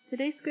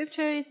Today's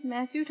scripture is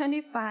Matthew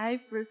 25,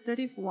 verse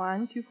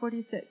 31 to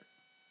 46.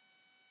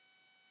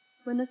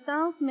 When the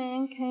Son of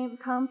Man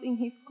comes in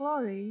his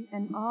glory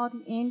and all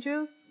the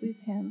angels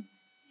with him,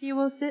 he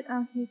will sit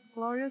on his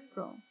glorious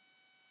throne.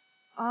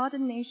 All the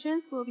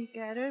nations will be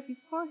gathered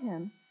before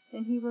him,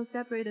 and he will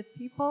separate the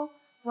people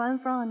one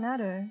from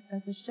another,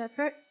 as a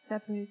shepherd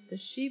separates the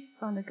sheep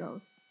from the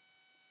goats.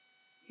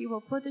 He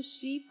will put the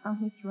sheep on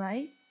his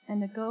right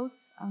and the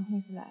goats on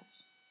his left.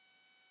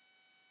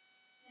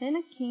 Then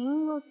the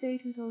king will say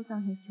to those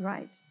on his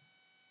right,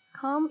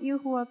 "Come, you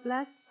who are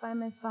blessed by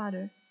my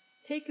Father,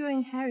 take your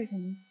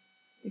inheritance,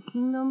 the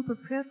kingdom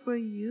prepared for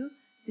you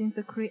since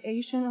the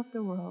creation of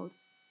the world.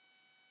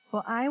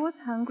 For I was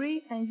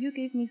hungry, and you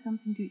gave me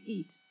something to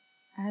eat.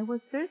 I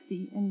was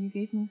thirsty, and you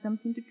gave me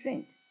something to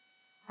drink.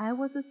 I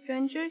was a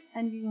stranger,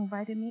 and you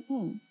invited me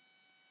in.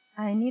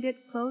 I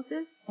needed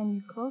clothes, and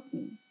you clothed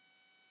me.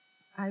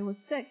 I was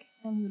sick,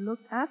 and you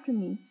looked after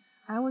me.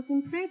 I was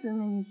in prison,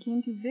 and you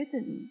came to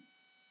visit me."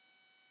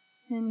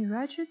 Then the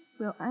righteous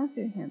will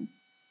answer him,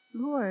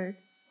 "Lord,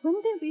 when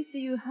did we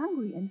see you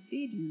hungry and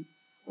feed you,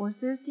 or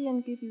thirsty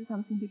and give you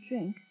something to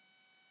drink?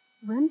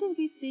 When did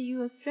we see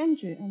you a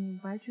stranger and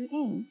invite you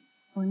in,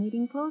 or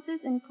needing clothes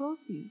and clothe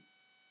you?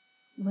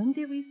 When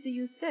did we see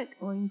you sick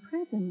or in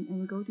prison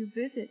and go to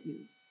visit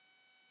you?"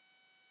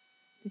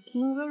 The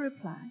king will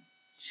reply,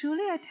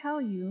 "Truly I tell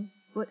you,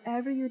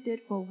 whatever you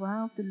did for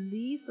one of the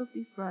least of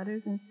these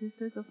brothers and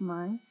sisters of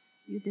mine,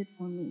 you did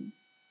for me."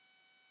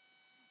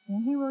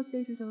 Then he will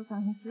say to those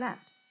on his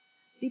left,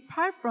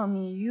 "Depart from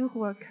me, you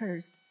who are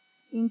cursed,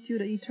 into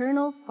the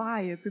eternal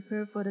fire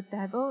prepared for the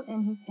devil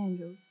and his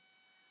angels.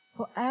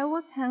 For I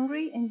was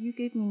hungry, and you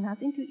gave me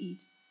nothing to eat.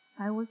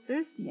 I was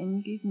thirsty, and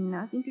you gave me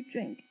nothing to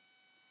drink.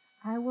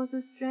 I was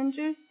a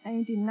stranger, and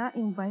you did not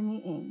invite me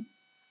in.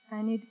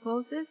 I needed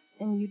clothes,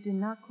 and you did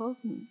not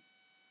clothe me.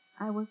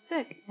 I was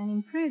sick and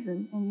in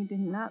prison, and you did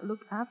not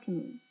look after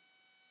me."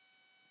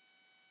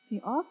 He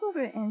also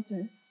will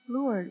answer,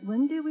 "Lord,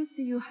 when did we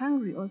see you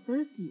hungry or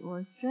thirsty or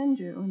a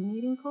stranger or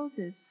needing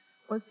clothes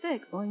or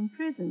sick or in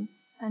prison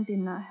and did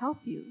not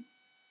help you?"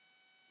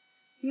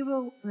 He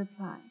will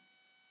reply,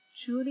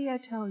 "Truly I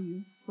tell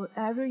you,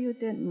 whatever you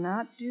did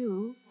not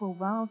do for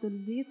one of the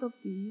least of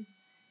these,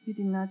 you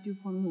did not do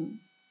for me."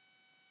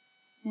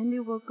 Then they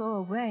will go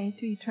away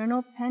to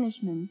eternal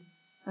punishment,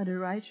 but the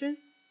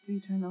righteous to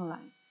eternal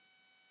life.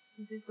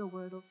 This is the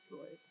word of the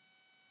Lord.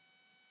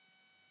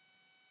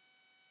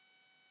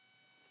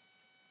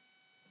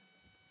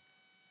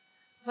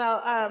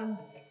 Well,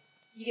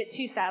 you get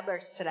 2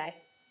 Sadlers today.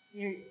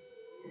 You're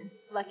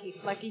lucky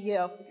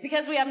you. It's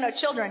because we have no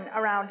children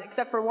around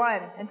except for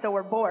one, and so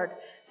we're bored.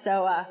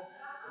 So,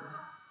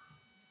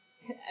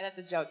 that's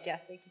a joke.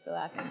 Yes, thank you for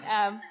laughing.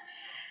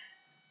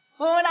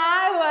 Well, when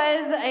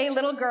I was a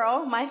little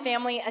girl, my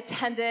family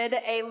attended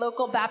a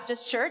local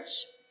Baptist church,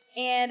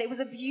 and it was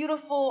a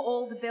beautiful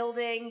old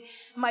building.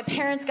 My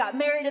parents got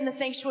married in the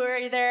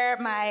sanctuary there.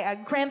 My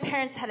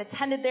grandparents had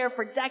attended there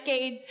for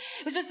decades.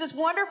 It was just this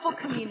wonderful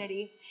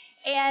community.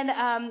 And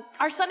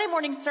our Sunday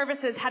morning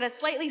services had a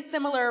slightly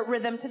similar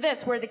rhythm to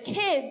this, where the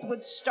kids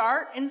would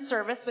start in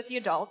service with the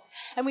adults,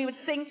 and we would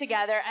sing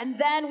together, and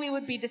then we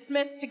would be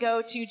dismissed to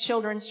go to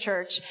children's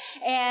church.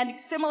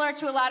 And similar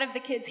to a lot of the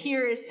kids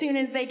here, as soon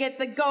as they get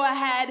the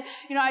go-ahead,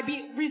 I'd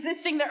be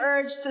resisting the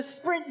urge to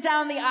sprint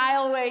down the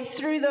aisleway,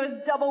 through those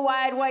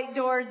double-wide white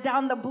doors,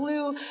 down the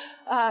blue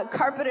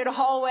carpeted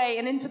hallway,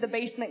 and into the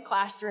basement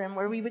classroom,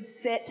 where we would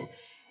sit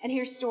and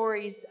hear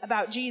stories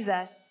about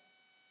Jesus.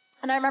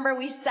 And I remember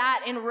we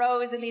sat in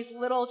rows in these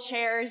little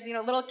chairs,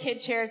 little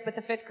kid chairs, but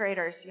the 5th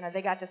graders,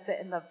 they got to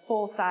sit in the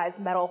full-size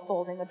metal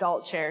folding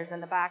adult chairs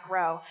in the back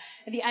row.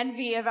 And the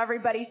envy of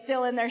everybody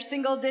still in their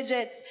single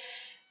digits.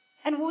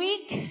 And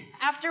week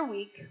after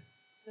week,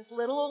 this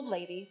little old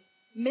lady,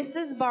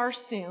 Mrs.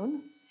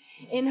 Barsoon,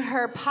 in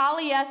her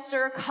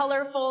polyester,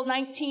 colorful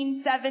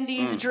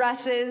 1970s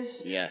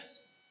dresses. Yes.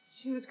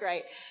 She was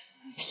great.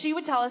 She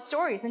would tell us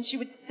stories, and she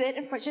would sit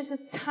in front, just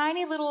this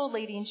tiny little old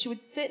lady, and she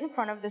would sit in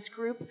front of this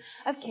group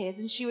of kids,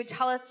 and she would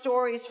tell us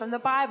stories from the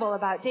Bible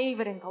about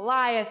David and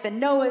Goliath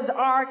and Noah's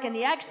Ark and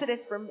the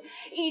Exodus from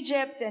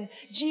Egypt and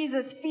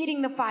Jesus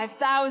feeding the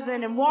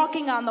 5,000 and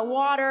walking on the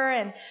water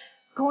and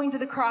going to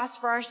the cross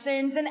for our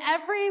sins. And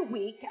every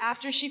week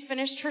after she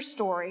finished her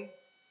story,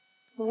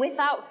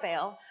 without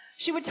fail,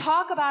 she would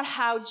talk about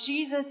how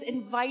Jesus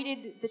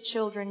invited the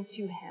children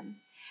to him.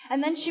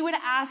 And then she would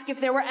ask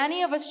if there were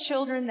any of us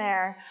children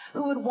there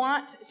who would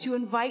want to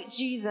invite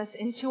Jesus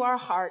into our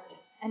heart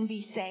and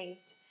be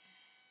saved.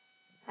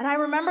 And I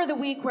remember the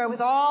week where,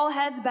 with all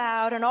heads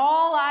bowed and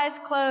all eyes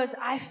closed,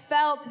 I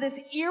felt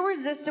this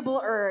irresistible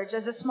urge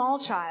as a small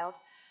child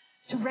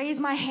to raise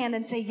my hand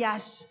and say,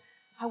 yes,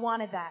 I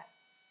wanted that.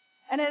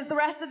 And as the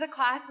rest of the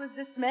class was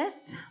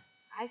dismissed,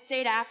 I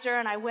stayed after,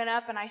 and I went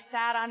up and I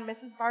sat on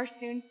Mrs.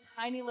 Barsoon's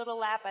tiny little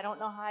lap. I don't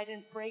know how I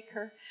didn't break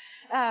her.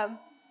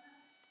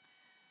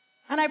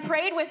 And I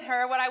prayed with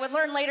her what I would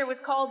learn later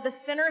was called the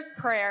sinner's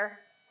prayer,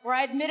 where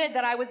I admitted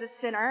that I was a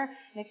sinner.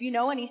 And if you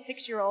know any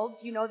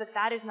 6-year-olds, you know that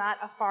that is not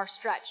a far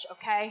stretch,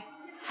 okay?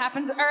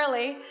 happens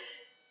early.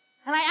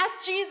 And I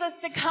asked Jesus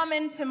to come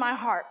into my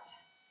heart.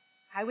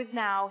 I was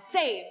now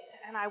saved,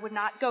 and I would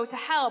not go to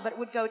hell, but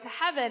would go to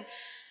heaven.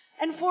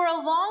 And for a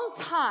long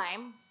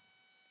time,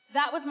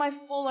 that was my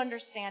full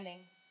understanding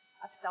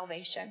of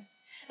salvation.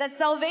 That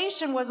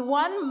salvation was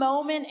one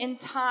moment in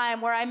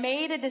time where I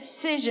made a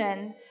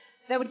decision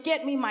that would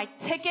get me my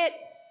ticket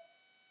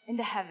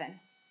into heaven.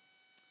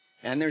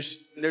 And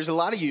there's a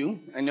lot of you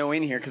I know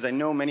in here, because I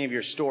know many of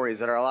your stories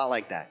that are a lot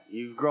like that.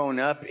 You've grown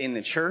up in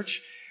the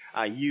church.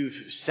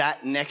 You've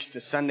sat next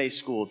to Sunday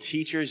school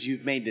teachers.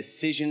 You've made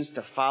decisions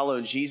to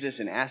follow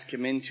Jesus and ask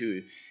him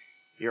into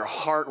your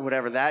heart,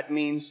 whatever that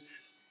means.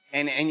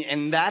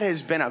 And that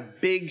has been a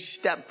big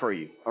step for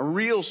you, a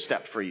real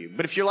step for you.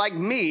 But if you're like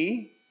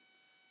me,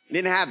 you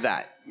didn't have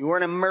that. You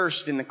weren't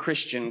immersed in the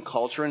Christian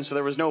culture, and so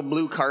there was no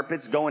blue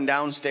carpets going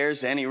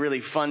downstairs to any really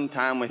fun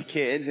time with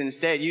kids.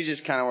 Instead, you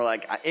just kind of were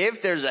like,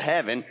 if there's a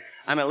heaven,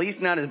 I'm at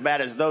least not as bad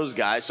as those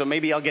guys, so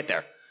maybe I'll get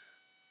there.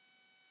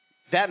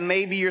 That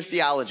may be your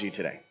theology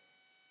today.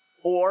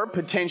 Or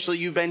potentially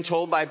you've been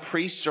told by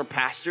priests or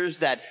pastors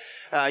that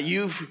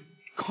you've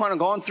kind of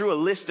gone through a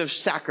list of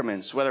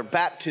sacraments, whether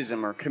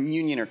baptism or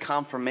communion or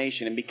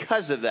confirmation, and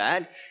because of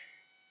that,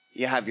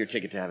 you have your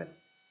ticket to heaven.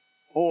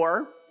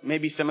 Or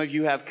maybe some of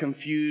you have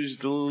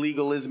confused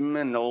legalism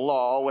and the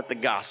law with the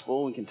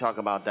gospel. We can talk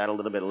about that a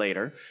little bit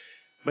later.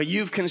 But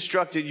you've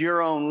constructed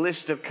your own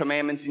list of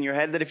commandments in your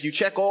head that if you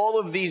check all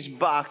of these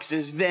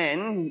boxes,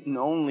 then, and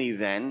only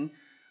then,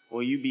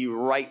 will you be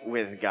right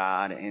with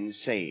God and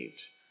saved.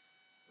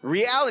 The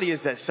reality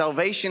is that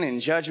salvation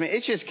and judgment,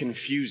 it's just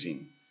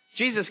confusing.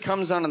 Jesus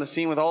comes onto the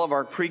scene with all of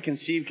our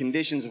preconceived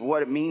conditions of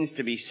what it means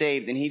to be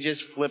saved, and he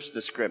just flips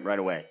the script right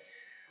away.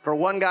 For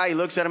one guy, he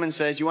looks at him and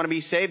says, you want to be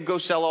saved? Go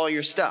sell all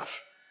your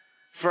stuff.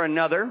 For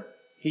another,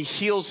 he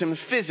heals him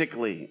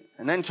physically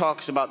and then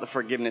talks about the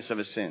forgiveness of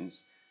his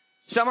sins.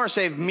 Some are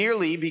saved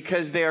merely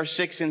because they are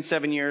 6 and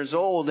 7 years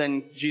old,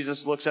 and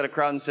Jesus looks at a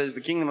crowd and says,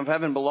 the kingdom of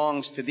heaven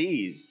belongs to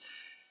these.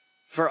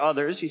 For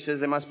others, he says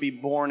they must be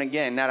born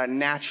again, not a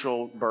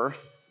natural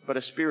birth, but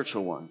a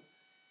spiritual one.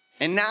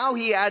 And now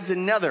he adds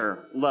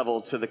another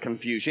level to the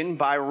confusion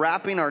by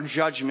wrapping our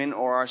judgment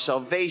or our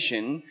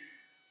salvation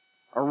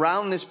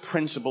around this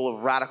principle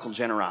of radical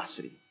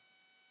generosity.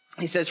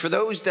 He says, for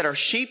those that are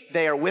sheep,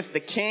 they are with the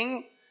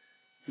king.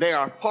 They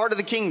are part of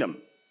the kingdom.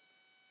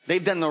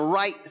 They've done the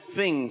right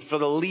thing for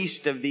the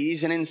least of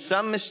these. And in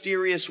some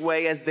mysterious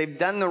way, as they've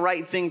done the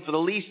right thing for the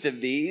least of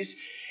these,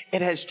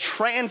 it has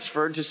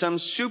transferred to some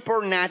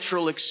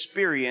supernatural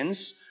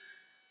experience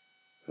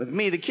with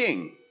me, the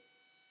king.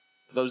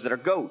 For those that are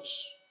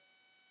goats,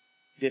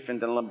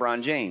 different than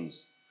LeBron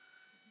James.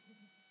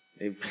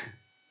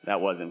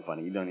 That wasn't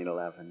funny. You don't need to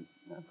laugh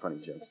at funny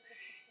jokes.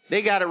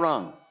 They got it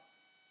wrong.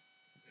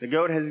 The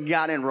goat has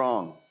gotten it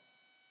wrong.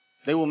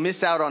 They will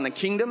miss out on the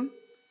kingdom.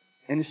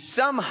 And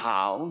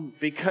somehow,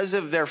 because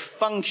of their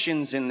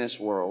functions in this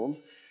world,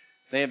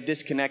 they have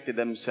disconnected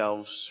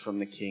themselves from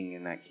the king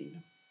in that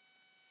kingdom.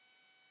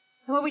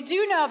 What we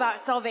do know about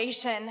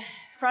salvation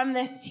from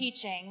this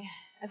teaching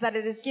is that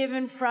it is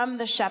given from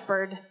the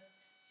shepherd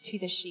to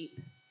the sheep.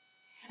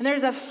 And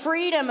there's a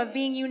freedom of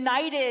being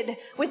united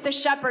with the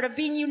shepherd, of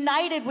being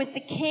united with the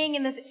king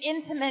in this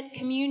intimate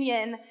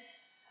communion.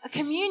 A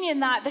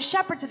communion that the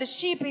shepherd to the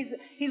sheep,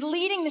 he's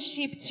leading the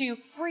sheep to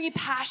free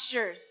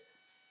pastures.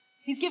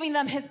 He's giving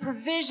them his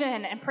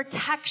provision and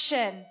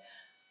protection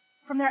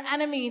from their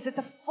enemies. It's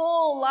a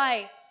full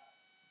life.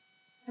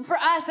 And for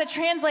us, that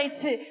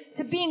translates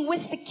to being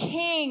with the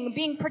king,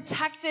 being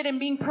protected and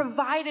being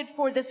provided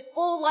for, this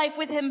full life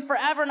with him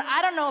forever. And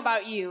I don't know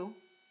about you,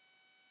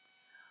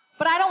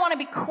 but I don't want to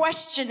be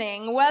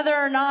questioning whether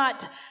or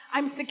not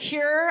I'm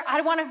secure.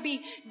 I want to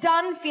be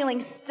done feeling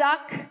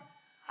stuck.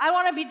 I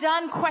want to be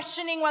done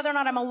questioning whether or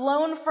not I'm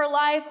alone for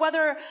life,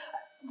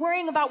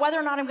 worrying about whether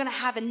or not I'm going to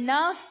have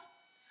enough.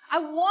 I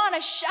want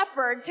a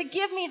shepherd to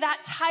give me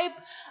that type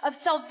of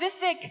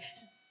salvific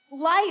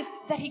life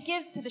that he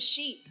gives to the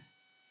sheep.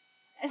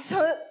 And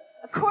so,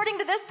 according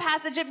to this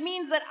passage, it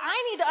means that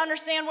I need to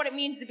understand what it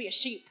means to be a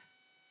sheep.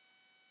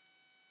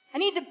 I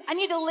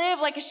need to live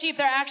like a sheep.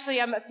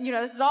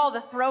 This is all the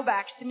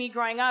throwbacks to me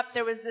growing up.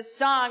 There was this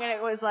song, and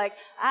it was like,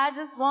 I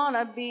just want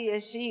to be a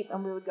sheep.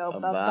 And we would go, ba,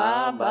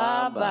 ba,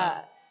 ba,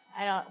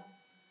 ba.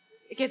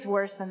 It gets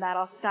worse than that.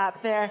 I'll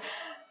stop there.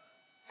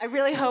 I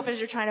really hope as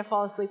you're trying to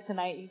fall asleep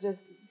tonight, you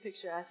just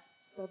picture us.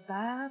 Ba,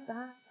 ba,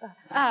 ba,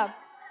 ba.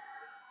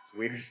 It's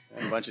weird.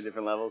 On a bunch of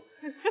different levels.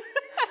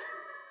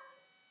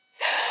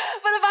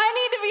 But if I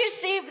need to be a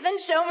sheep, then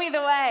show me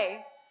the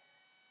way.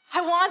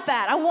 I want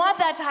that. I want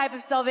that type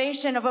of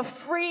salvation, of a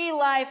free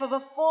life, of a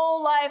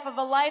full life, of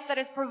a life that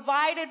is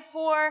provided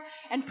for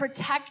and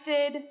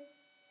protected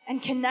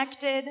and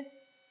connected.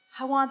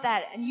 I want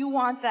that, and you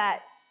want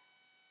that.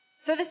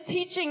 So this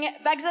teaching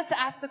begs us to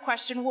ask the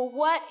question, well,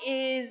 what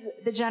is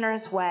the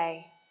generous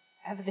way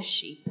of the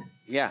sheep?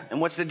 Yeah,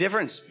 and what's the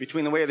difference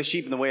between the way of the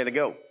sheep and the way of the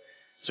goat?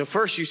 So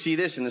first you see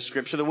this in the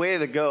scripture. The way of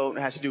the goat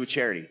has to do with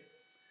charity.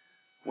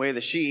 The way of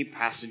the sheep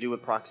has to do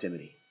with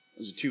proximity.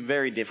 Those are two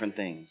very different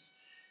things.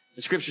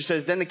 The scripture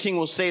says, then the king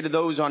will say to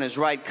those on his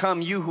right,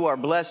 come, you who are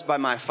blessed by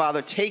my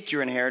Father, take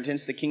your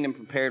inheritance, the kingdom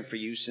prepared for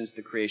you since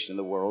the creation of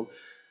the world.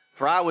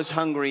 For I was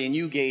hungry, and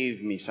you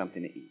gave me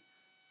something to eat.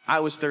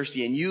 I was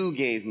thirsty, and you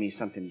gave me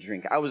something to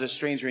drink. I was a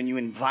stranger, and you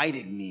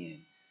invited me in.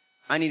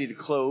 I needed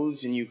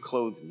clothes, and you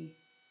clothed me.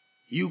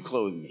 You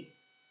clothed me.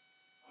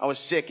 I was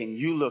sick, and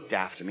you looked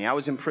after me. I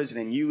was in prison,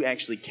 and you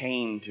actually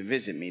came to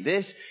visit me.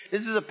 This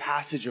is a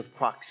passage of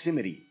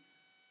proximity.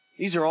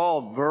 These are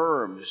all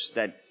verbs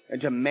that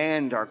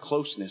demand our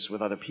closeness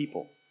with other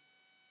people.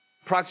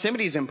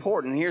 Proximity is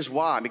important, and here's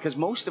why. Because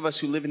most of us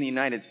who live in the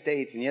United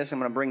States, and yes, I'm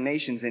going to bring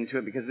nations into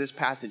it because this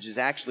passage is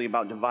actually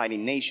about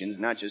dividing nations,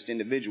 not just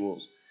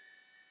individuals.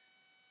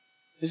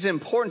 This is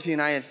important to the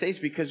United States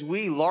because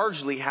we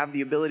largely have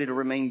the ability to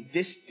remain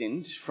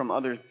distant from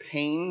others'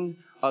 pain,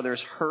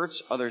 others'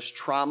 hurts, others'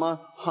 trauma,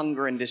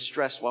 hunger, and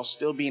distress while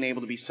still being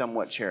able to be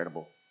somewhat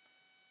charitable.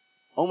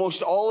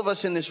 Almost all of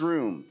us in this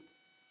room,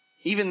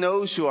 even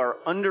those who are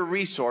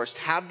under-resourced,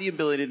 have the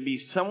ability to be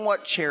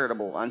somewhat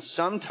charitable on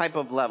some type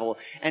of level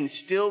and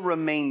still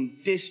remain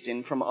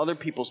distant from other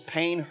people's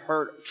pain,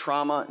 hurt,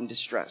 trauma, and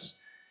distress.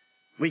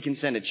 We can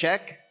send a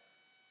check.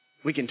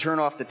 We can turn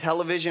off the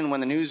television when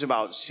the news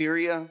about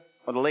Syria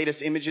or the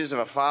latest images of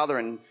a father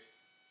and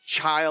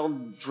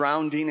child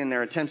drowning in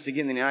their attempts to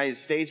get in the United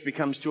States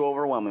becomes too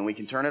overwhelming. We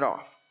can turn it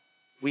off.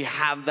 We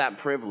have that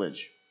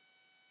privilege.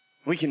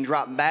 We can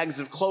drop bags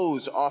of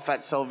clothes off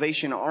at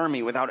Salvation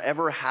Army without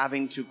ever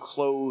having to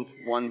clothe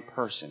one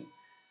person.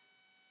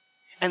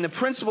 And the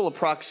principle of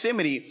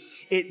proximity,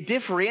 it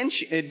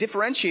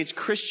differentiates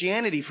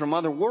Christianity from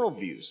other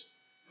worldviews.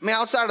 I mean,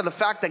 outside of the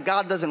fact that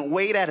God doesn't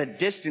wait at a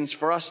distance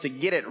for us to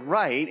get it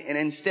right and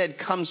instead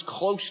comes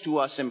close to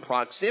us in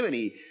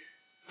proximity,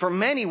 for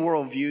many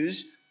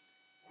worldviews,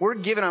 we're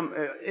given,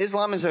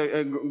 Islam is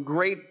a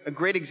great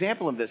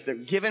example of this. They're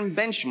given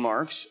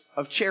benchmarks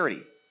of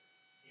charity.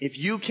 If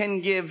you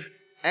can give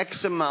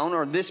X amount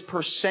or this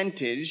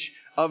percentage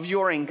of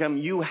your income,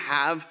 you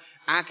have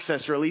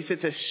access, or at least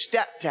it's a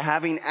step to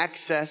having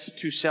access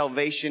to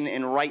salvation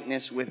and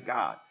rightness with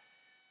God.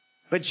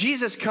 But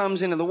Jesus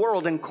comes into the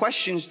world and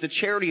questions the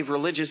charity of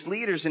religious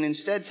leaders and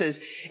instead says,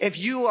 if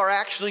you are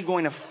actually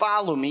going to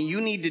follow me,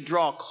 you need to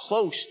draw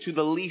close to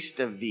the least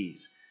of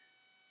these,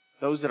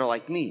 those that are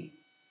like me.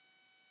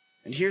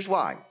 And here's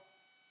why.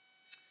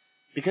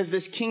 Because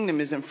this kingdom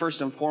isn't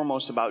first and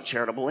foremost about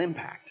charitable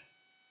impact.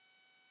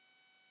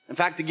 In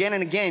fact, again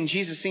and again,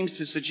 Jesus seems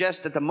to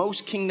suggest that the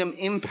most kingdom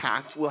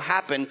impact will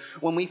happen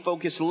when we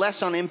focus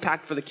less on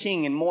impact for the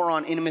king and more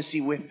on intimacy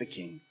with the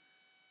king.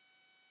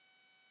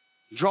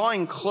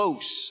 Drawing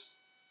close,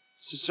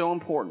 this is so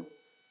important.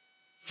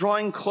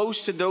 Drawing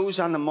close to those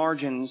on the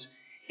margins,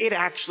 it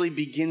actually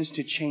begins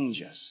to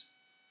change us.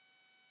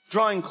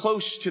 Drawing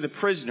close to the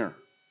prisoner.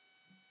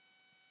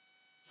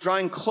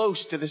 Drawing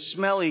close to the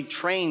smelly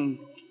train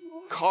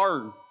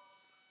car.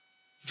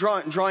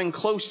 Drawing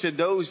close to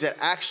those that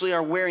actually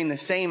are wearing the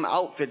same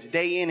outfits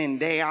day in and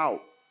day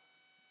out.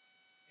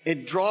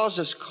 It draws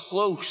us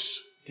close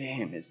to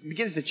Him. It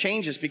begins to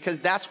change us because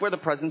that's where the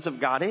presence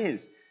of God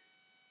is.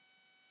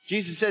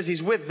 Jesus says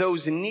He's with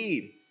those in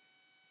need.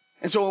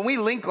 And so when we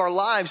link our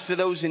lives to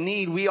those in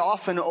need, we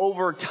often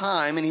over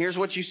time, and here's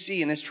what you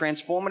see in this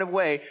transformative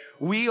way,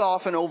 we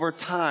often over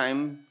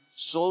time,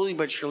 slowly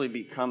but surely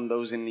become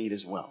those in need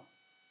as well.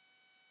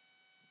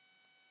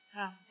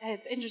 Oh,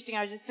 it's interesting.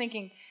 I was just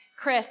thinking,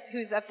 Chris,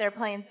 who's up there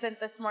playing synth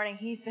this morning,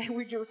 he said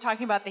we were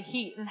talking about the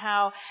heat and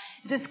how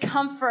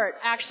discomfort,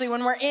 actually,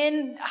 when we're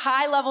in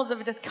high levels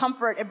of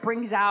discomfort, it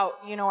brings out,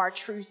 our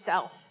true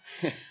self.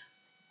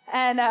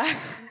 And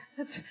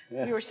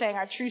we were saying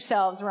our true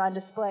selves were on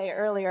display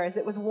earlier as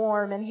it was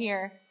warm in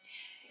here.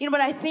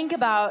 But I think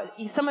about,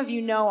 some of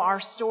you know our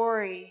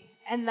story,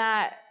 and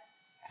that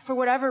for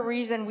whatever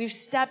reason, we've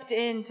stepped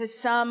into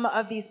some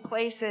of these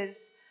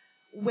places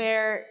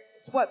where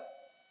it's what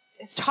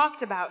is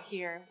talked about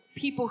here.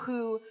 People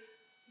who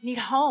need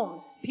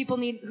homes, people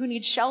who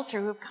need shelter,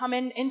 who have come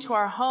into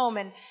our home.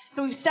 And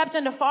so we've stepped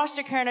into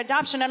foster care and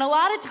adoption. And a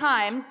lot of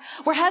times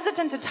we're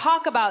hesitant to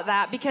talk about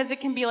that because it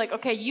can be like,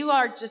 okay, you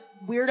are just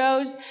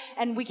weirdos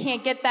and we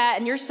can't get that.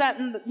 And you're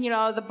setting,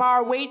 the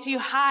bar way too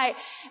high.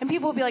 And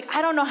people will be like,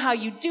 I don't know how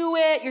you do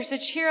it. You're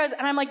such heroes.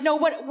 And I'm like, no,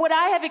 what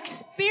I have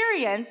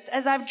experienced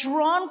as I've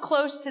drawn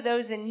close to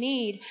those in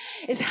need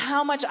is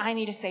how much I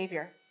need a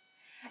savior.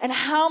 And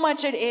how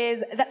much it is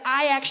that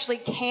I actually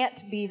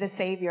can't be the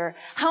savior.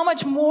 How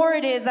much more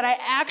it is that I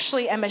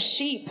actually am a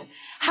sheep.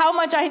 How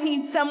much I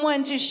need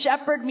someone to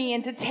shepherd me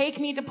and to take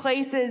me to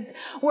places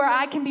where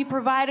I can be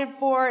provided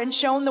for and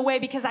shown the way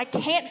because I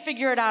can't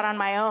figure it out on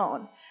my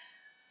own.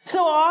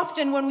 So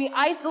often when we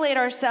isolate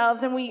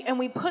ourselves and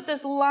we put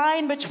this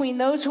line between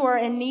those who are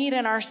in need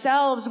and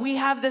ourselves, we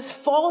have this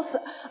false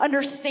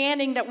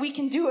understanding that we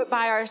can do it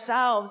by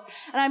ourselves.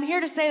 And I'm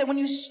here to say that when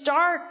you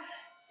start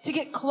to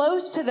get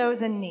close to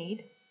those in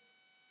need,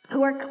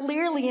 who are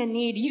clearly in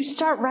need, you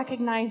start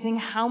recognizing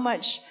how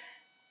much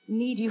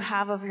need you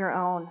have of your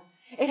own.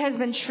 It has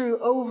been true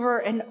over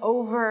and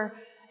over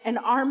in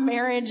our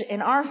marriage,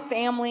 in our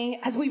family,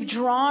 as we've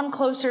drawn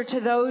closer to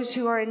those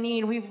who are in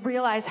need, we've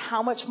realized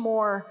how much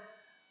more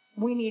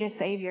we need a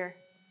Savior.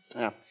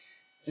 Yeah.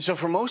 And so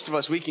for most of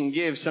us, we can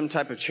give some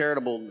type of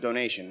charitable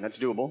donation. That's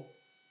doable.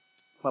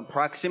 But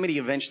proximity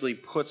eventually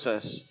puts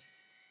us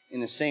in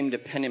the same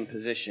dependent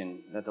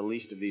position that the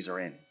least of these are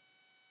in.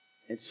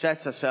 It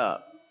sets us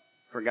up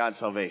for God's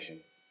salvation.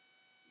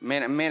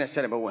 Amanda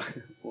said it, but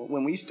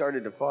when we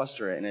started to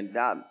foster and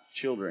adopt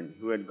children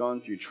who had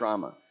gone through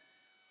trauma,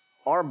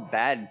 our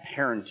bad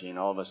parenting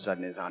all of a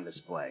sudden is on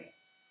display.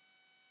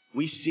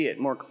 We see it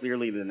more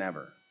clearly than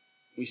ever.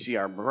 We see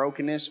our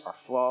brokenness, our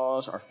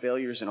flaws, our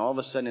failures, and all of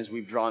a sudden as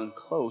we've drawn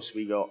close,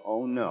 we go,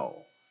 oh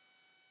no,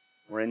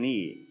 we're in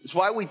need. It's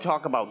why we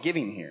talk about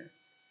giving here.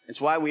 It's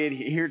why we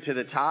adhere to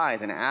the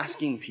tithe and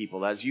asking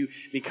people as you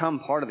become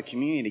part of the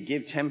community to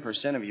give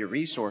 10% of your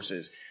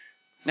resources.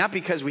 Not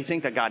because we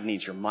think that God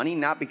needs your money,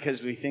 not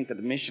because we think that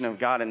the mission of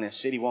God in this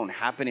city won't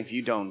happen if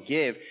you don't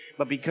give,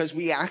 but because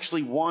we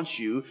actually want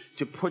you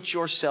to put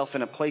yourself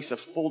in a place of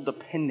full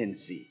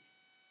dependency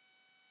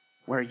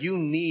where you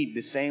need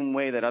the same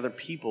way that other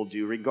people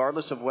do,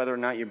 regardless of whether or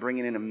not you're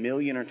bringing in $1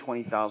 million or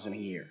 $20,000 a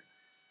year.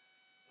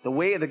 The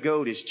way of the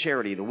goat is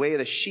charity. The way of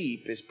the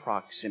sheep is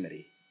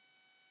proximity.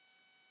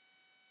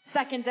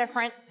 Second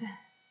difference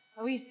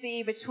that we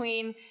see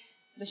between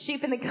the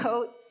sheep and the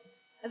goat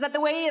is that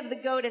the way of the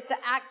goat is to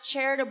act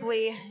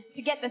charitably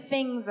to get the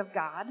things of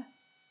God,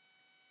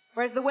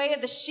 whereas the way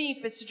of the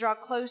sheep is to draw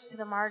close to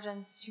the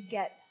margins to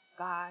get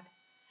God.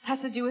 It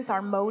has to do with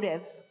our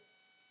motive.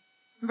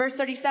 In verse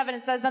 37,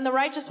 it says, "Then the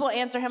righteous will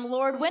answer him,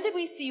 'Lord, when did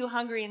we see you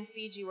hungry and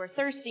feed you, or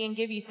thirsty and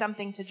give you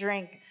something to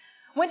drink?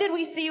 When did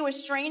we see you a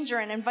stranger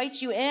and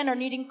invite you in, or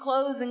needing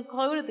clothes and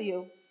clothe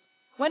you?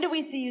 When did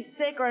we see you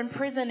sick or in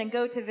prison and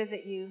go to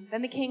visit you?'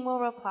 Then the king will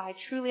reply,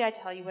 'Truly I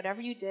tell you,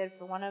 whatever you did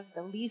for one of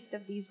the least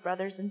of these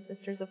brothers and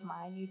sisters of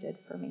mine, you did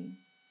for me.'"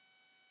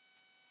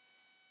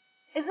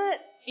 Isn't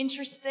it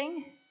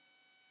interesting?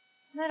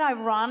 Isn't it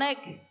ironic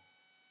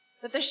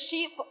that the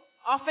sheep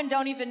often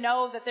don't even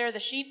know that they're the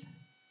sheep?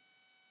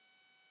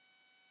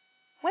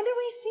 When did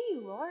we see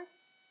you, Lord?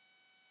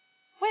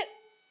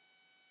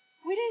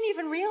 We didn't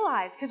even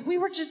realize because we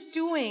were just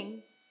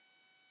doing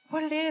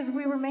what it is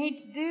we were made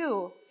to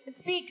do. It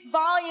speaks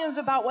volumes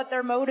about what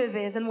their motive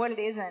is and what it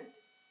isn't.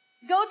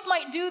 Goats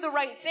might do the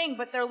right thing,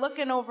 but they're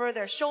looking over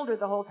their shoulder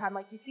the whole time.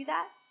 Like, you see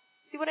that?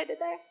 See what I did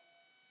there?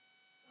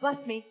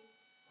 Bless me.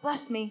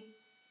 Bless me.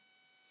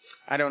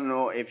 I don't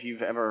know if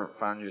you've ever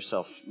found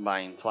yourself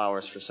buying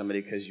flowers for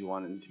somebody because you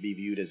want them to be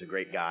viewed as a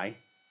great guy.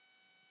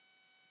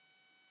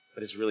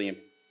 But it's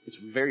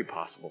very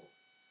possible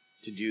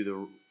to do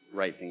the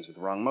right things with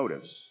the wrong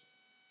motives.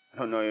 I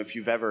don't know if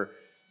you've ever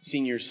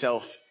seen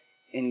yourself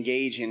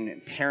engage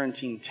in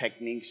parenting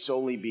techniques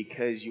solely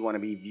because you want to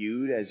be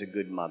viewed as a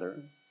good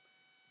mother.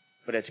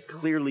 But it's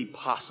clearly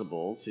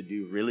possible to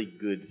do really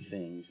good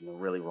things in the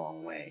really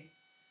wrong way.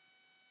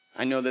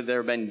 I know that there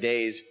have been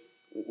days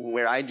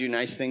where I do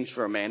nice things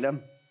for Amanda,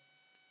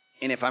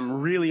 and if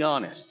I'm really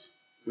honest,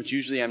 which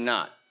usually I'm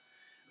not,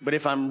 but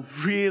if I'm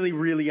really,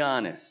 really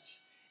honest,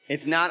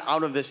 it's not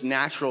out of this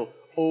natural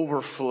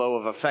overflow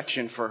of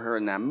affection for her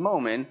in that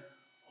moment.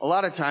 A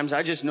lot of times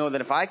I just know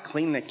that if I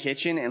clean the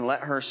kitchen and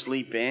let her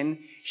sleep in,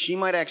 she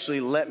might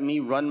actually let me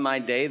run my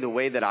day the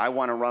way that I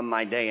want to run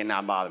my day and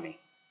not bother me.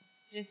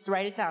 Just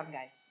write it down,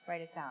 guys.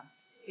 Write it down.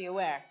 Just be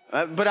aware.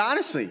 But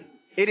honestly,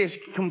 it is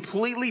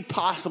completely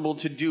possible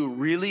to do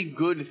really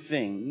good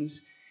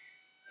things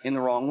in the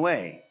wrong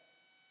way.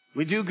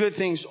 We do good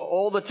things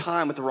all the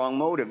time with the wrong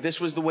motive. This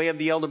was the way of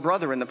the elder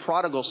brother in the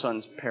prodigal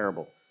son's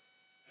parable.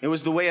 It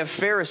was the way of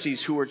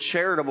Pharisees who were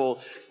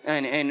charitable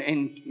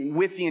and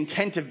with the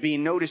intent of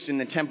being noticed in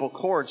the temple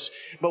courts,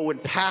 but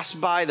would pass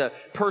by the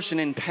person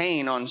in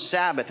pain on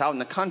Sabbath out in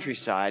the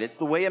countryside. It's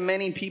the way of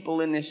many people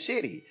in this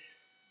city.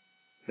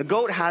 The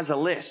goat has a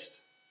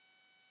list.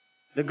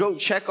 The goat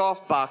check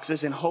off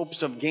boxes in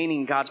hopes of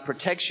gaining God's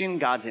protection,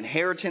 God's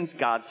inheritance,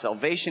 God's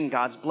salvation,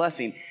 God's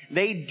blessing.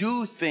 They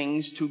do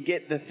things to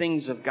get the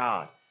things of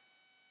God.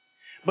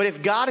 But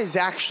if God is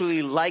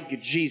actually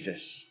like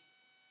Jesus,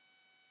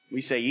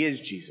 we say he is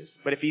Jesus,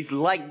 but if he's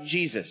like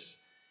Jesus,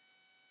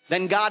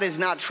 then God is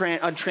not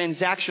a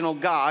transactional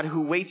God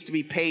who waits to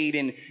be paid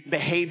in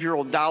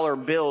behavioral dollar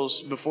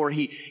bills before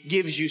he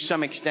gives you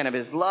some extent of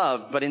his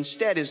love, but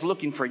instead is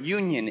looking for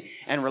union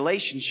and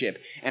relationship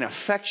and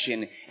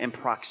affection and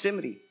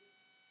proximity.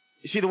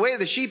 You see, the way of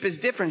the sheep is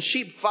different.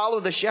 Sheep follow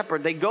the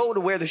shepherd. They go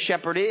to where the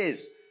shepherd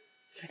is.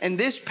 And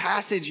this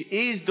passage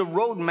is the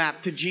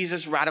roadmap to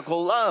Jesus'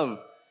 radical love.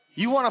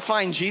 You want to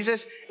find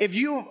Jesus? If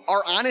you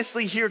are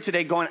honestly here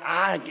today going,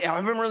 I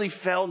haven't really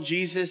felt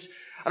Jesus.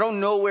 I don't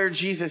know where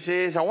Jesus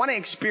is. I want to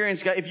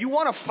experience God. If you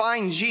want to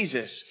find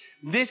Jesus,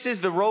 this is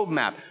the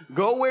roadmap.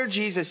 Go where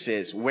Jesus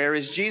is. Where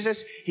is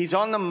Jesus? He's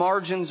on the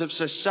margins of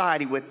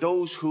society with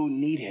those who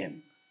need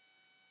him.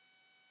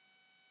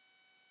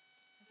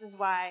 This is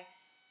why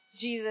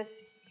Jesus,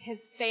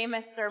 his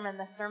famous sermon,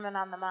 the Sermon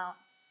on the Mount,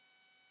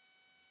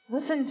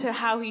 listen to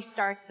how he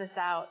starts this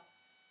out.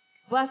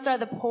 "Blessed are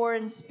the poor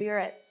in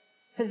spirit,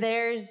 for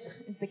theirs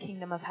is the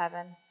kingdom of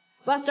heaven.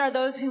 Blessed are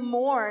those who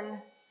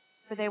mourn,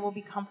 for they will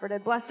be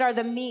comforted. Blessed are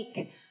the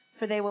meek,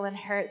 for they will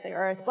inherit the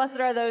earth. Blessed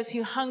are those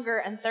who hunger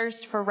and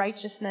thirst for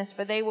righteousness,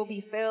 for they will be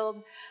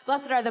filled.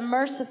 Blessed are the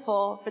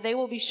merciful, for they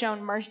will be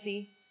shown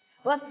mercy.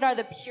 Blessed are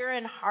the pure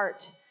in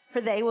heart, for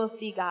they will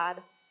see God.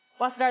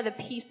 Blessed are the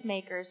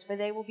peacemakers, for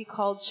they will be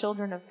called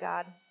children of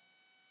God.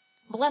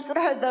 Blessed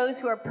are those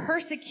who are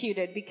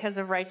persecuted because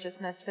of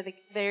righteousness, for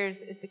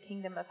theirs is the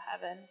kingdom of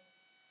heaven.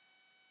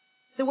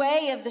 The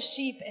way of the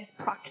sheep is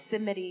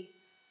proximity.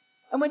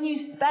 And when you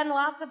spend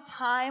lots of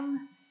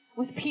time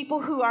with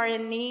people who are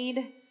in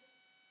need,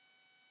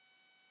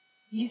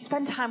 you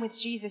spend time with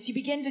Jesus. You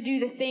begin to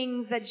do the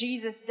things that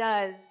Jesus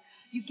does.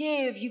 You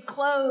give, you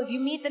clothe, you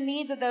meet the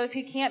needs of those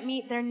who can't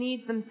meet their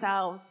needs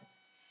themselves.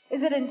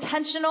 Is it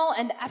intentional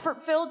and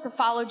effort-filled to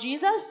follow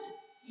Jesus?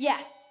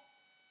 Yes.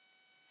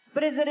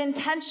 But is it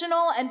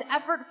intentional and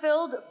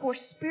effort-filled for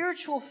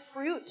spiritual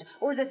fruit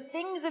or the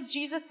things of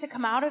Jesus to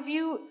come out of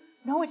you?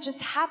 No, it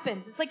just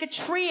happens. It's like a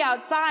tree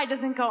outside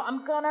doesn't go,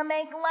 I'm gonna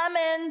make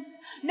lemons.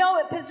 No,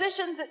 it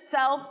positions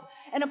itself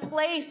in a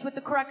place with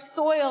the correct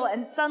soil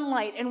and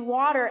sunlight and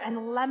water,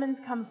 and lemons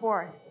come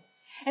forth.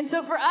 And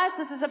so for us,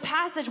 this is a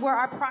passage where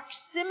our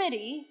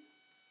proximity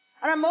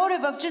and our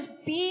motive of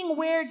just being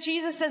where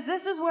Jesus says,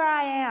 this is where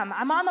I am.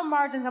 I'm on the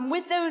margins. I'm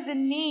with those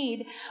in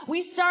need.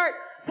 We start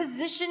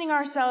positioning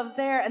ourselves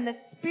there, and the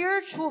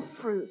spiritual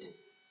fruit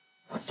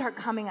will start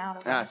coming out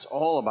of us. That's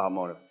all about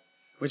motive.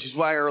 Which is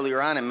why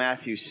earlier on in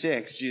Matthew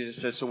 6, Jesus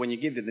says, so when you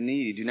give to the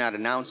needy, do not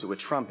announce it with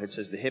trumpets,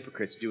 as the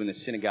hypocrites do in the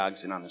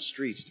synagogues and on the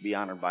streets, to be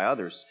honored by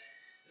others.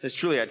 He says,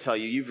 truly I tell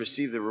you, you've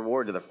received the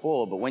reward to the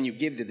full, but when you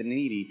give to the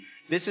needy,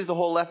 this is the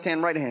whole left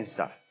hand, right hand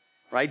stuff,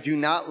 right? Do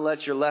not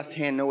let your left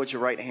hand know what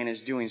your right hand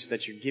is doing, so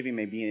that your giving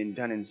may be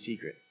done in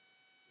secret.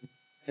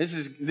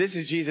 This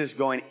is Jesus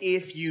going,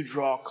 if you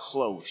draw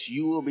close,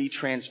 you will be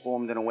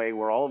transformed in a way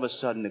where all of a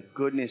sudden the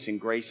goodness and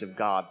grace of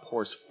God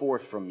pours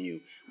forth from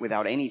you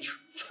without any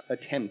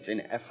attempt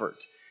and effort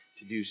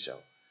to do so.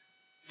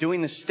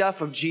 Doing the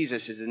stuff of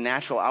Jesus is the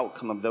natural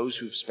outcome of those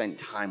who've spent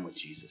time with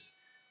Jesus.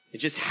 It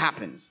just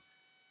happens.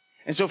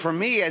 And so for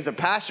me as a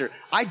pastor,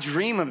 I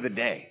dream of the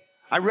day.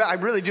 I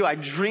really do. I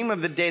dream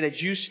of the day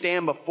that you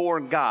stand before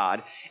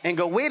God and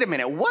go, wait a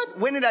minute,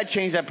 when did I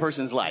change that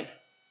person's life?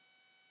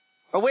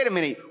 Or wait a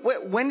minute,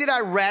 when did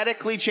I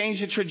radically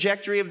change the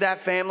trajectory of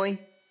that family?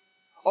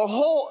 Or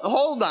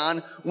hold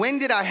on, when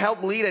did I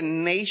help lead a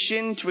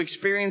nation to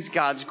experience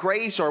God's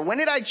grace? Or when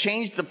did I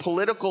change the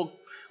political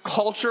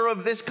culture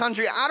of this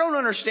country? I don't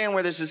understand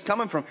where this is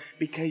coming from,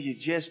 because you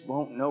just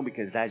won't know,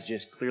 because that's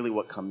just clearly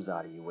what comes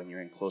out of you when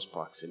you're in close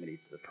proximity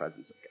to the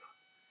presence of God.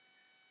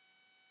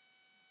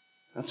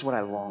 That's what I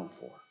long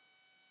for.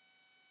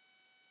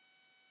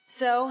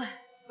 So,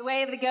 the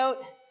way of the goat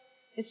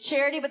is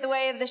charity, but the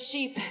way of the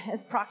sheep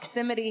is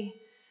proximity.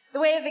 The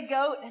way of the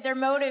goat, their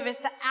motive is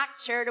to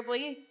act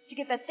charitably, to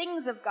get the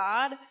things of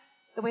God.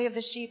 The way of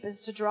the sheep is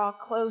to draw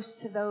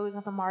close to those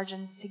on the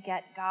margins to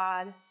get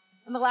God.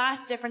 And the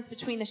last difference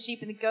between the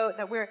sheep and the goat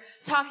that we're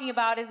talking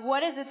about is,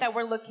 what is it that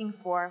we're looking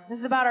for? This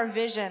is about our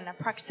vision, our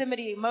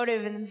proximity,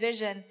 motive, and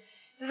vision. It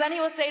says, then he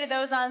will say to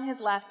those on his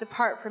left,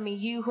 depart from me,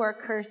 you who are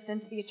cursed,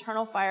 into the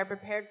eternal fire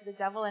prepared for the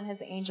devil and his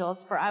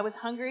angels. For I was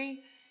hungry,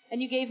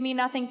 and you gave me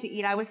nothing to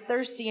eat. I was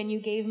thirsty, and you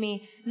gave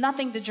me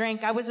nothing to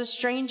drink. I was a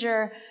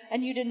stranger,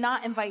 and you did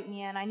not invite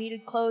me in. I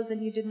needed clothes,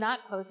 and you did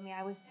not clothe me.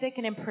 I was sick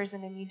and in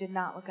prison, and you did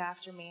not look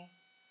after me.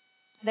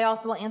 They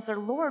also will answer,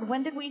 Lord,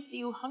 when did we see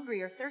you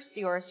hungry or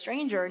thirsty or a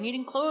stranger or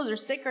needing clothes or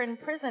sick or in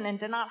prison and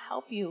did not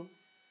help you?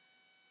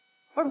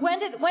 Lord, when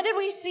did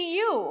we see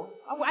you?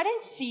 Oh, I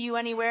didn't see you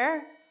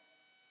anywhere.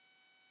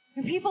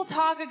 And people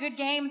talk a good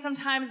game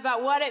sometimes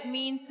about what it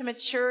means to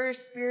mature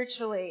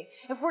spiritually.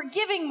 If we're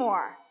giving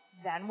more,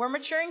 then we're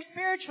maturing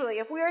spiritually.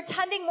 If we are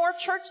attending more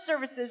church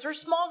services or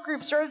small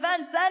groups or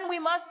events, then we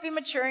must be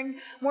maturing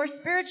more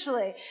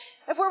spiritually.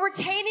 If we're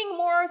retaining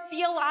more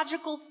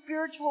theological,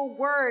 spiritual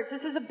words,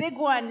 this is a big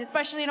one,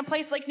 especially in a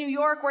place like New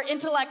York where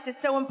intellect is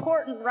so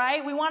important,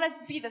 right? We want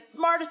to be the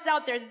smartest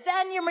out there.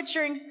 Then you're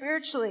maturing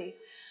spiritually.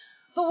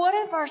 But what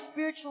if our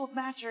spiritual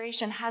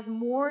maturation has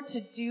more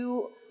to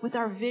do with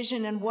our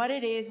vision and what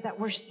it is that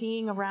we're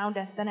seeing around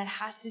us than it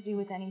has to do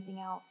with anything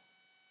else?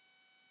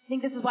 I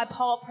think this is why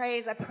Paul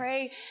prays. I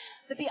pray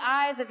that the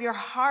eyes of your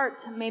heart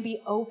may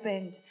be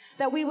opened,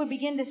 that we would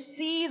begin to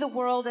see the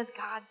world as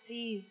God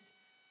sees.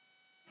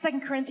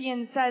 2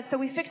 Corinthians says, so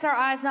we fix our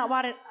eyes not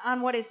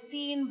on what is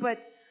seen, but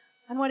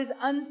on what is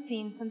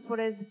unseen, since what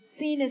is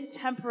seen is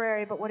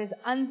temporary, but what is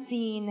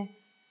unseen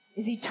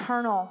is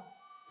eternal.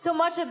 So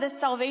much of this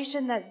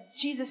salvation that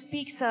Jesus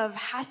speaks of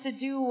has to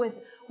do with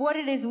what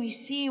it is we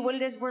see, what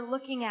it is we're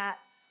looking at.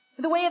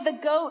 The way of the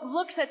goat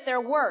looks at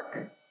their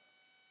work.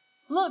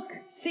 Look,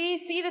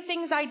 see the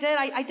things I did.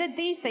 I did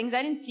these things.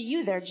 I didn't see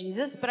you there,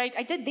 Jesus, but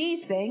I did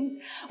these things.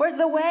 Whereas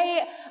the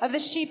way of the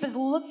sheep is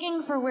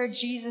looking for where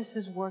Jesus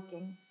is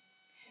working.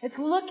 It's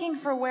looking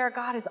for where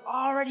God is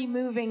already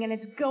moving, and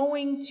it's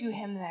going to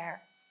him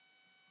there.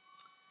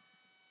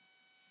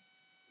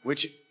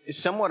 which is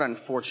somewhat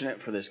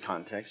unfortunate for this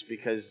context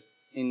because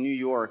in New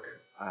York,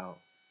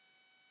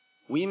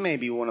 we may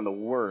be one of the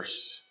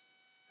worst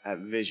at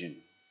vision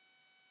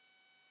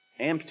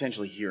and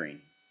potentially hearing,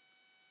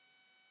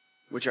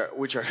 which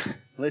are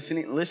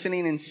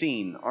listening and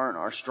seeing aren't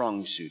our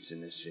strong suits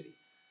in this city.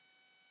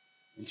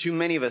 And too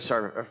many of us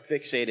are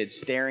fixated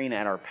staring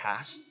at our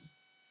pasts,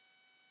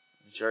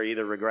 which are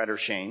either regret or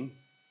shame,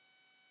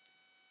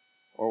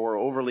 or we're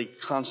overly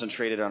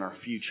concentrated on our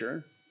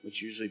future,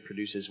 which usually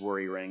produces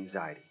worry or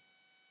anxiety.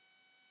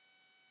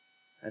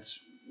 That's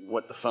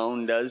what the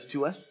phone does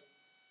to us.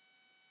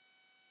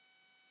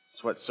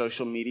 It's what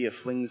social media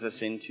flings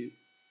us into.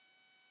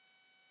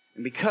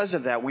 And because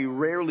of that, we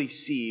rarely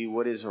see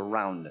what is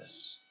around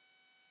us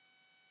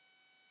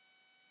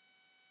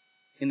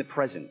in the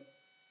present.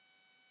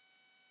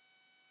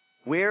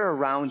 Where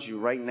around you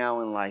right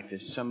now in life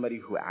is somebody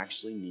who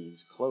actually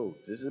needs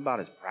clothes? This is about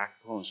as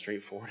practical and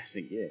straightforward as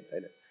it gets.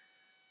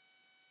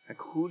 Like,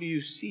 who do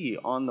you see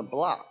on the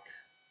block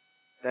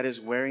that is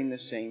wearing the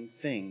same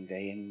thing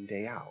day in and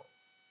day out?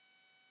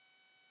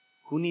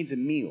 Who needs a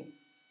meal?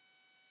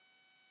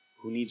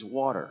 Who needs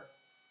water?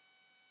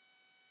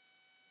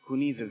 Who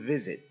needs a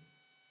visit?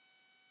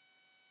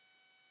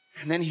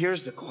 And then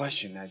here's the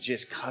question that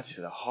just cuts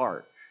to the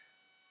heart.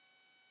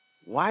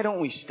 Why don't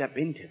we step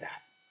into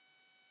that?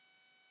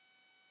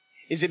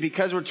 Is it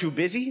because we're too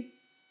busy?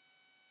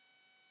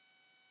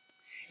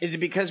 Is it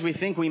because we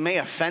think we may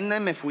offend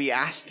them if we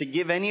ask to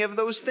give any of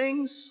those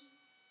things?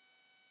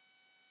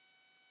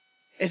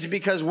 Is it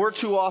because we're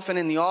too often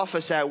in the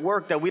office at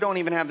work that we don't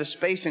even have the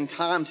space and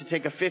time to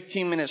take a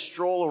 15-minute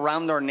stroll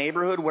around our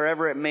neighborhood,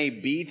 wherever it may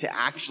be, to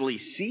actually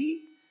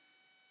see?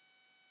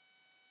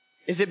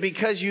 Is it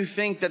because you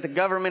think that the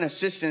government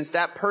assistance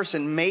that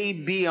person may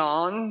be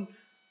on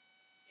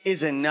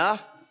is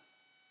enough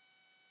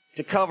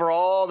to cover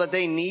all that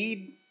they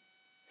need?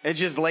 It's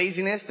just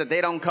laziness that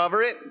they don't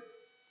cover it?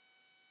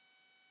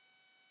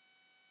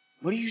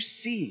 What do you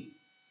see?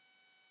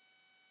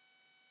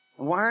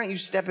 And why aren't you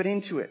stepping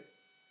into it?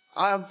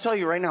 I'll tell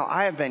you right now,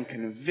 I have been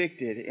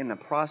convicted in the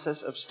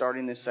process of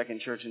starting this second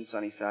church in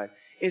Sunnyside.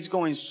 It's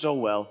going so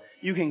well.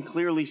 You can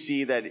clearly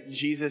see that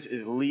Jesus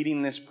is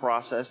leading this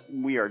process.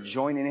 We are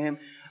joining him.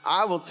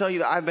 I will tell you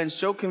that I've been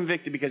so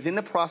convicted because in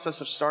the process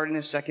of starting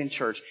a second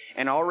church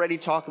and already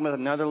talking with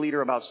another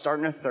leader about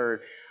starting a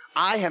third,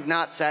 I have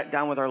not sat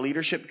down with our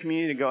leadership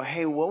community to go,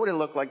 hey, what would it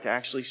look like to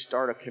actually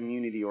start a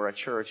community or a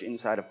church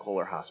inside of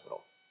Kohler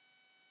Hospital?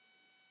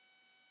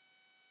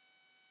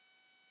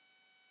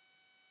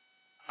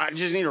 I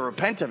just need to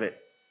repent of it.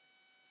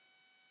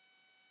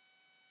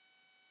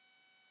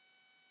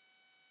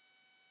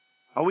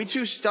 Are we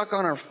too stuck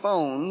on our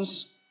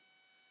phones,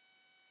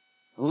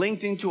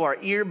 linked into our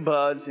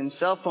earbuds and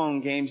cell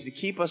phone games to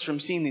keep us from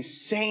seeing the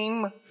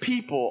same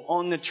people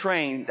on the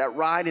train that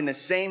ride in the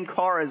same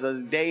car as us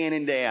day in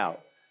and day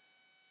out?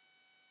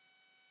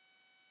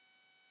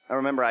 I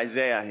remember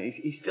Isaiah.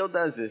 He still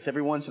does this.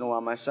 Every once in a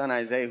while, my son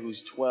Isaiah,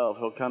 who's 12,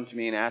 he'll come to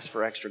me and ask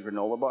for extra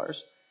granola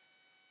bars.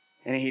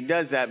 And he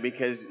does that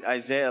because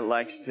Isaiah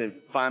likes to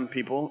find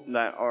people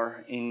that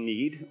are in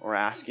need or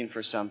asking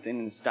for something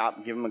and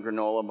stop, give them a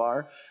granola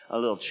bar, a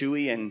little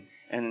chewy,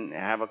 and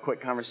have a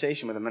quick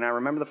conversation with them. And I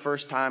remember the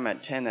first time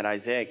at 10 that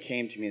Isaiah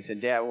came to me and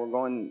said, Dad, we're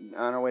going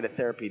on our way to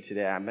therapy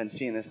today. I've been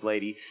seeing this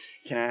lady.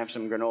 Can I have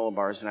some granola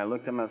bars? And I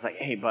looked at him and I was like,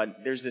 hey, bud,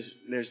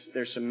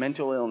 there's some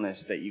mental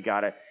illness that you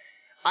gotta.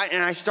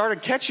 And I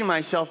started catching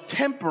myself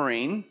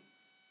tempering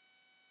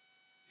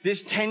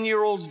this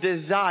 10-year-old's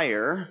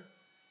desire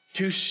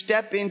to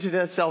step into the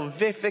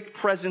salvific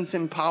presence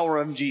and power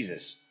of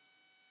Jesus.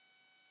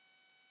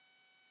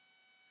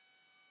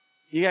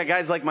 You got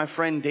guys like my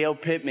friend Dale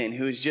Pittman,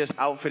 who has just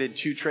outfitted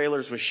 2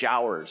 trailers with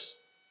showers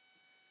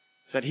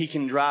so that he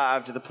can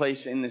drive to the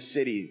place in the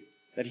city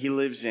that he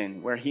lives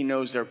in, where he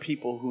knows there are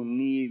people who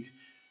need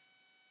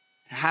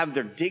to have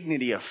their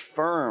dignity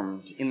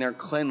affirmed in their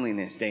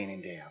cleanliness day in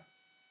and day out.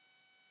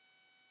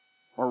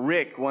 Or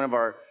Rick, one of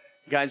our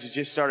guys who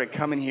just started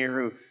coming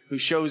here, who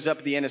shows up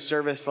at the end of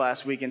service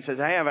last week and says,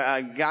 I have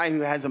a guy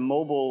who has a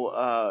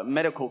mobile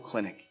medical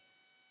clinic.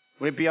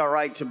 Would it be all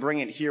right to bring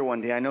it here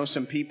one day? I know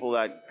some people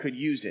that could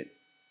use it.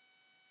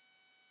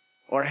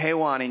 Or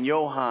Hewan and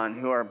Johan,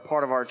 who are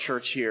part of our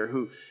church here,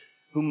 who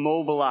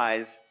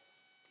mobilize,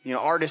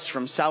 artists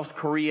from South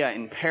Korea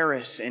and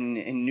Paris and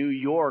New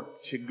York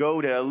to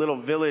go to a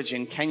little village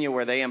in Kenya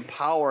where they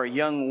empower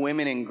young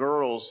women and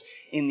girls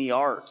in the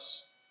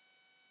arts.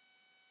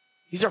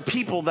 These are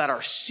people that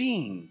are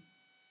seeing.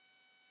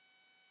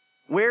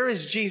 Where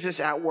is Jesus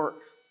at work?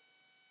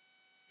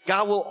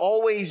 God will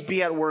always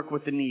be at work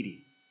with the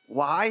needy.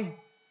 Why?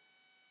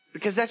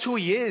 Because that's who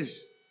he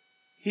is.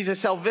 He's a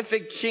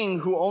salvific king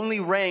who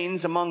only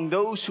reigns among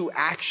those who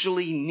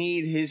actually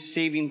need his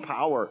saving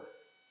power.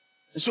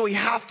 And so we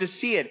have to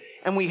see it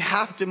and we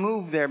have to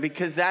move there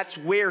because that's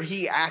where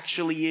he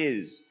actually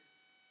is.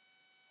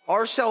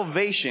 Our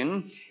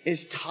salvation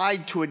is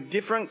tied to a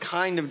different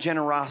kind of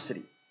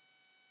generosity.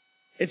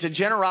 It's a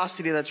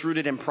generosity that's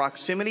rooted in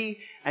proximity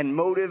and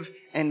motive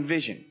and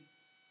vision.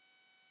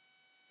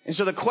 And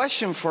so the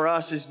question for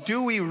us is,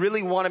 do we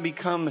really want to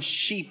become a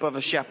sheep of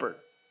a shepherd?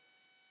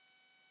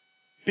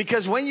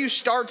 Because when you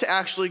start to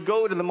actually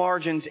go to the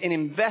margins and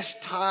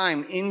invest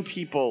time in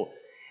people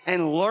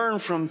and learn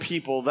from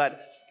people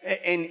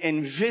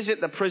and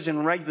visit the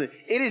prison regularly,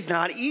 it is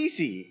not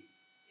easy.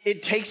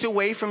 It takes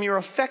away from your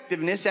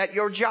effectiveness at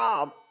your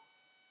job.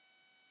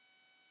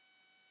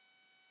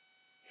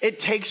 It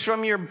takes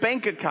from your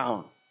bank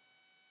account.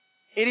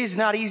 It is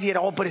not easy at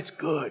all, but it's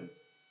good.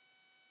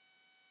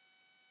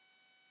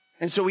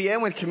 And so we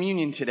end with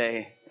communion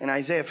today in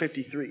Isaiah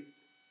 53.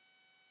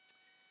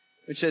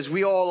 Which says,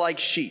 we all like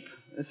sheep.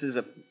 This is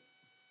a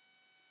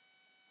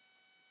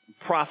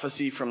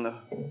prophecy from the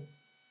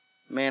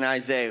man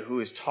Isaiah who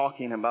is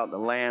talking about the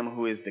Lamb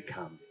who is to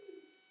come.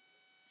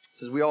 It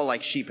says, we all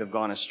like sheep have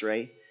gone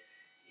astray.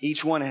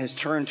 Each one has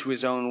turned to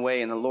his own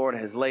way, and the Lord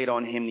has laid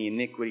on him the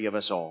iniquity of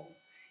us all.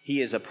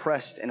 He is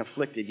oppressed and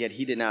afflicted, yet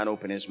he did not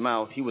open his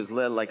mouth. He was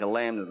led like a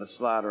lamb to the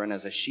slaughter, and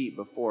as a sheep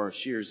before her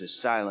shears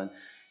is silent,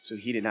 so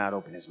he did not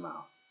open his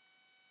mouth.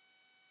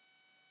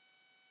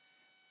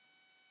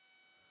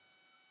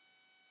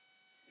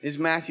 This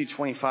Matthew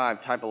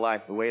 25 type of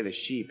life, the way of the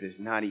sheep,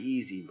 is not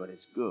easy, but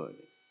it's good.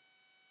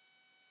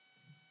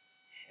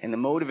 And the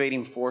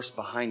motivating force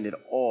behind it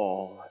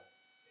all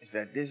is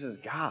that this is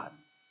God.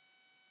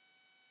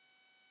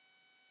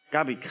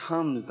 God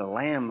becomes the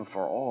lamb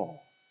for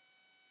all,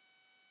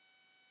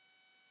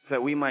 so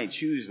that we might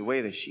choose the way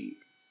of the sheep.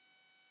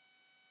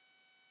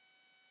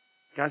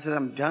 God says,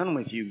 I'm done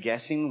with you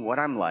guessing what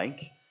I'm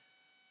like.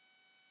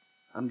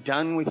 I'm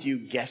done with you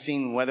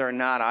guessing whether or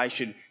not I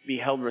should be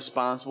held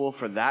responsible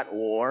for that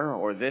war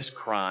or this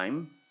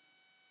crime.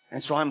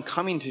 And so I'm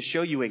coming to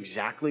show you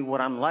exactly what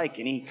I'm like.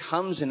 And he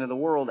comes into the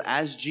world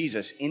as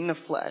Jesus in the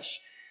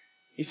flesh.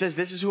 He says,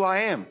 this is who I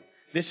am.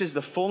 This is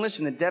the fullness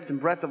and the depth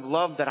and breadth of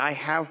love that I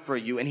have for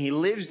you. And he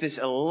lives this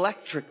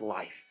electric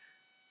life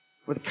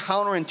with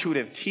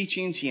counterintuitive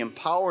teachings. He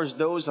empowers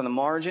those on the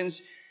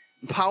margins,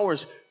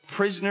 empowers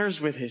prisoners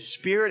with his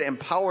spirit,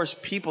 empowers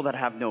people that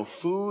have no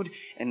food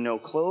and no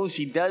clothes.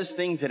 He does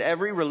things that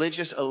every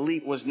religious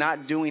elite was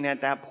not doing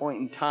at that point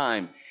in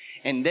time.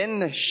 And then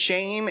the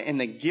shame and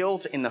the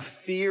guilt and the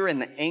fear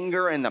and the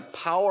anger and the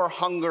power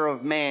hunger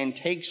of man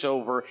takes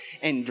over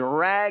and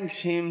drags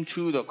him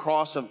to the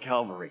cross of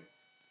Calvary.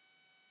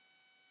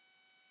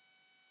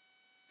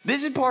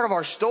 This is part of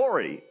our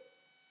story.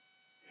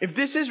 If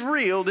this is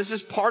real, this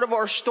is part of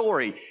our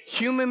story.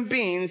 Human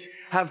beings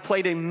have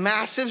played a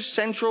massive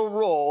central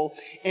role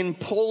in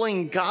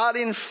pulling God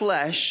in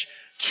flesh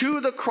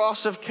to the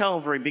cross of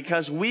Calvary,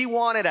 because we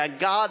wanted a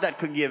God that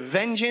could give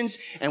vengeance,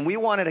 and we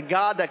wanted a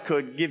God that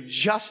could give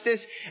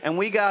justice, and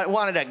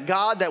wanted a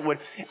God that would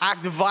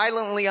act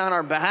violently on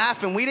our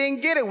behalf, and we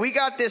didn't get it. We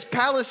got this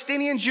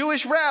Palestinian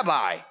Jewish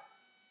rabbi.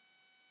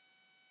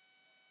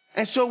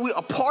 And so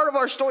a part of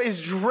our story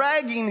is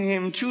dragging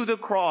him to the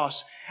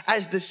cross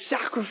as the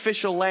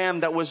sacrificial lamb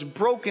that was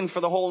broken for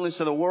the wholeness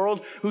of the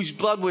world, whose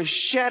blood was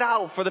shed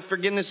out for the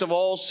forgiveness of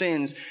all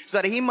sins,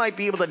 so that he might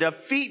be able to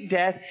defeat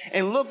death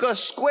and look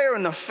us square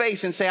in the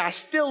face and say, I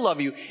still love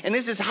you, and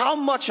this is how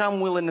much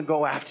I'm willing to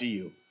go after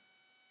you.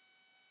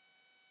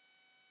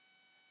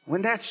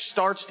 When that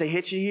starts to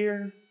hit you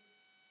here,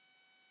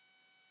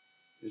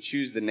 you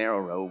choose the narrow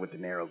road with the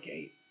narrow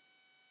gate.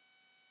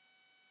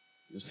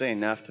 You'll say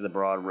enough to the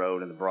broad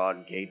road and the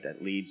broad gate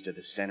that leads to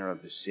the center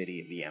of the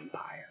city of the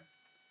empire.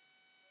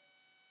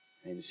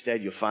 And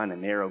instead, you'll find the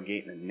narrow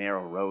gate and the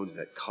narrow roads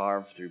that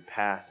carve through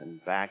paths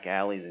and back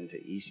alleys into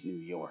East New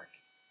York.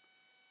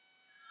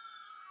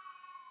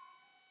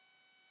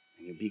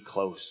 And you'll be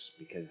close,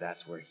 because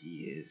that's where he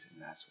is,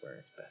 and that's where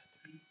it's best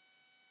to be.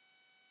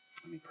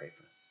 Let me pray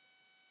for us.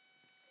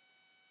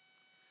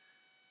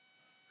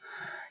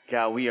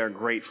 God, we are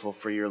grateful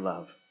for your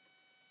love.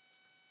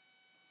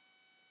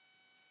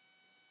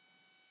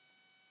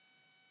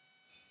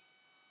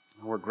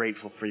 We're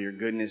grateful for your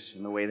goodness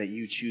and the way that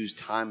you choose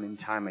time and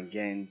time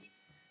again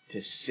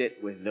to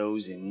sit with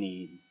those in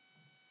need.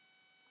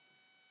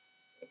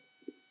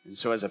 And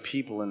so as a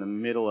people in the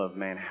middle of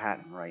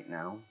Manhattan right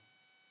now,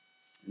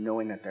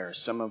 knowing that there are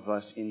some of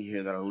us in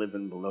here that are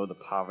living below the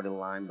poverty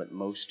line, but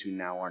most who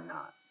now are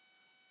not,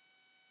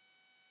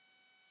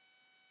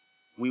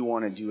 we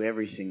want to do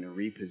everything to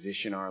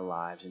reposition our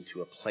lives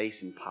into a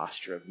place and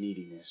posture of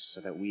neediness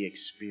so that we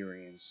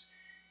experience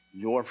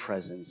your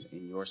presence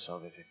and your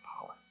salvific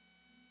power.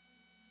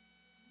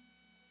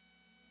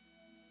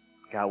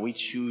 God, we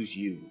choose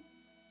you.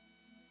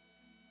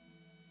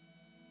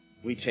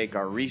 We take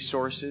our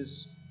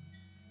resources,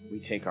 we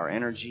take our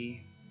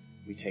energy,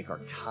 we take our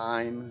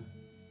time,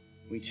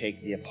 we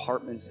take the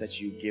apartments that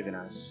you've given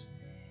us,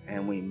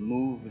 and we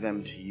move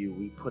them to you.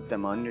 We put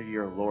them under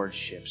your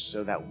lordship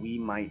so that we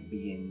might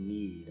be in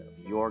need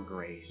of your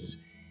grace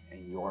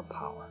and your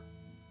power.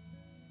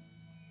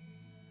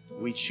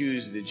 We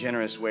choose the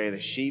generous way of the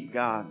sheep,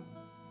 God,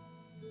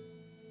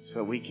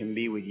 so we can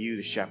be with you,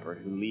 the shepherd,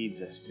 who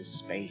leads us to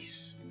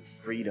space and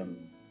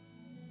freedom.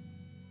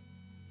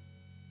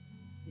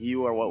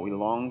 You are what we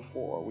long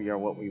for. We are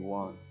what we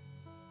want.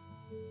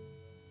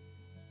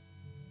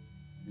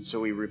 And so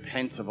we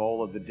repent of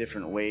all of the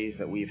different ways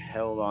that we've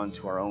held on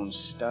to our own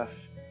stuff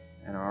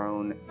and our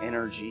own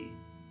energy.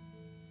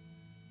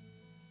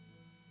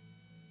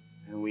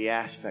 And we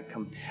ask that,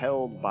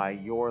 compelled by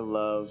your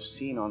love,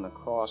 seen on the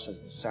cross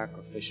as the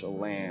sacrificial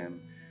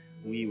lamb,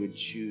 we would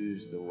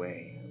choose the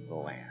way of the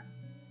lamb,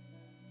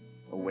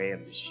 the way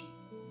of the sheep.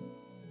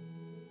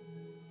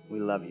 We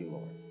love you,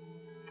 Lord.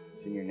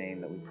 It's in your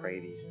name that we pray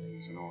these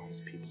things. And all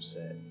his people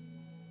said,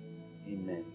 amen.